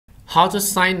How to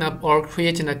sign up or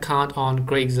create an account on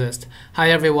Craigslist. Hi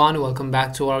everyone, welcome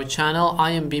back to our channel.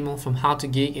 I am Bimo from How to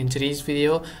Geek. In today's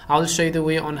video, I will show you the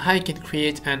way on how you can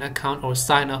create an account or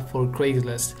sign up for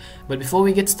Craigslist. But before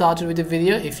we get started with the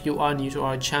video, if you are new to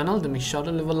our channel, then make sure to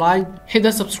leave a like, hit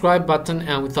the subscribe button,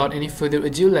 and without any further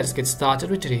ado, let's get started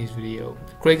with today's video.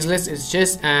 Craigslist is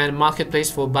just a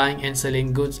marketplace for buying and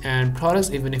selling goods and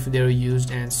products, even if they're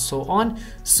used and so on.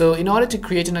 So in order to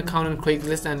create an account on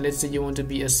Craigslist, and let's say you want to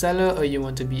be a seller or you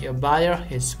want to be a buyer,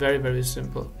 it's very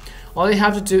simple. All you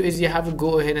have to do is you have to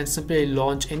go ahead and simply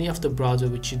launch any of the browser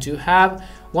which you do have.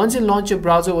 Once you launch your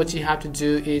browser, what you have to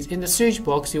do is in the search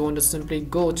box you want to simply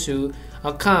go to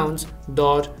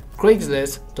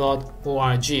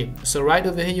accounts.craigslist.org. so right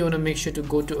over here you want to make sure to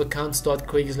go to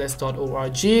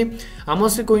accounts.craigslist.org. I'm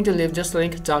also going to leave this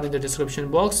link down in the description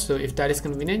box, so if that is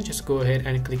convenient, just go ahead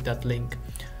and click that link.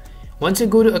 Once you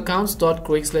go to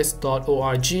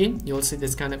accounts.craigslist.org, you'll see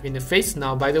this kind of interface.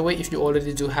 Now, by the way, if you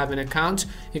already do have an account,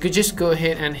 you could just go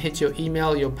ahead and hit your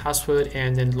email, your password,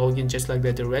 and then log in just like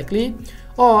that directly.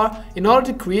 Or in order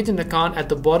to create an account, at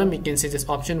the bottom you can see this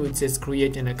option which says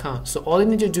create an account. So all you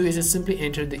need to do is just simply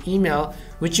enter the email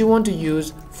which you want to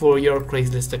use for your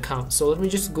Craigslist account. So let me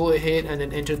just go ahead and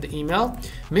then enter the email.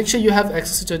 Make sure you have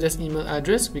access to this email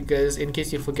address, because in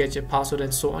case you forget your password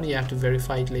and so on, you have to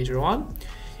verify it later on.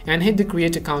 And hit the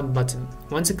create account button.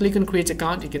 Once you click on create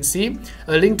account, you can see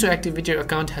a link to activate your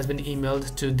account has been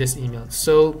emailed to this email.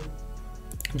 So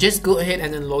just go ahead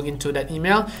and then log into that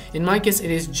email. In my case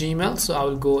it is Gmail, so I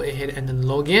will go ahead and then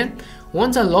log in.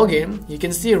 Once I log in, you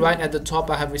can see right at the top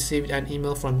I have received an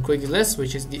email from Craigslist,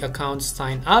 which is the account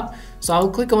sign up. So I will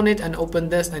click on it and open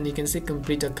this, and you can see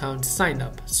complete account sign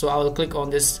up. So I will click on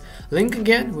this link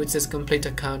again which says complete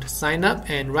account sign up,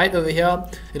 and right over here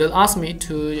it will ask me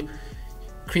to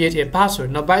create a password.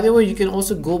 Now, by the way, you can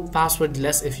also go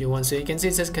passwordless if you want. So you can see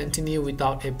it says continue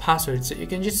without a password, so you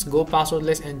can just go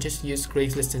passwordless and just use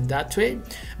Craigslist in that way.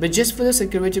 But just for the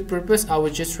security purpose, I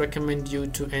would just recommend you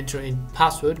to enter in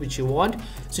password which you want.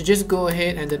 So just go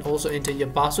ahead and then also enter your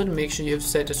password. Make sure you have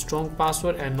set a strong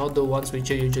password and not the ones which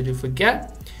you usually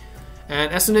forget.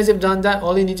 And as soon as you've done that,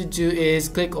 all you need to do is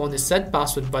click on the set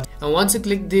password button. And once you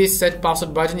click the set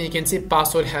password button, you can see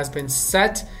password has been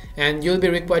set, and you'll be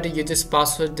required to use this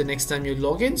password the next time you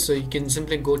log in. So you can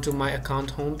simply go to my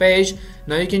account homepage.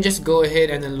 Now you can just go ahead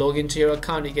and then log into your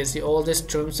account. You can see all these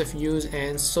terms of use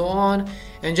and so on,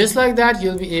 and just like that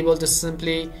you'll be able to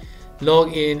simply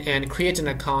log in and create an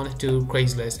account to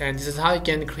Craigslist. And this is how you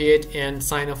can create and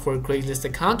sign up for a Craigslist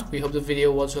account. We hope the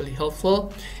video was really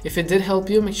helpful. If it did help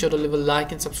you, make sure to leave a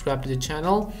like and subscribe to the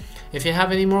channel. If you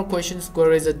have any more questions,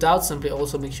 queries, or doubts, simply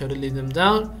also make sure to leave them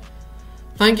down.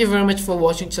 Thank you very much for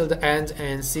watching till the end,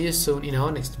 and see you soon in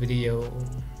our next video.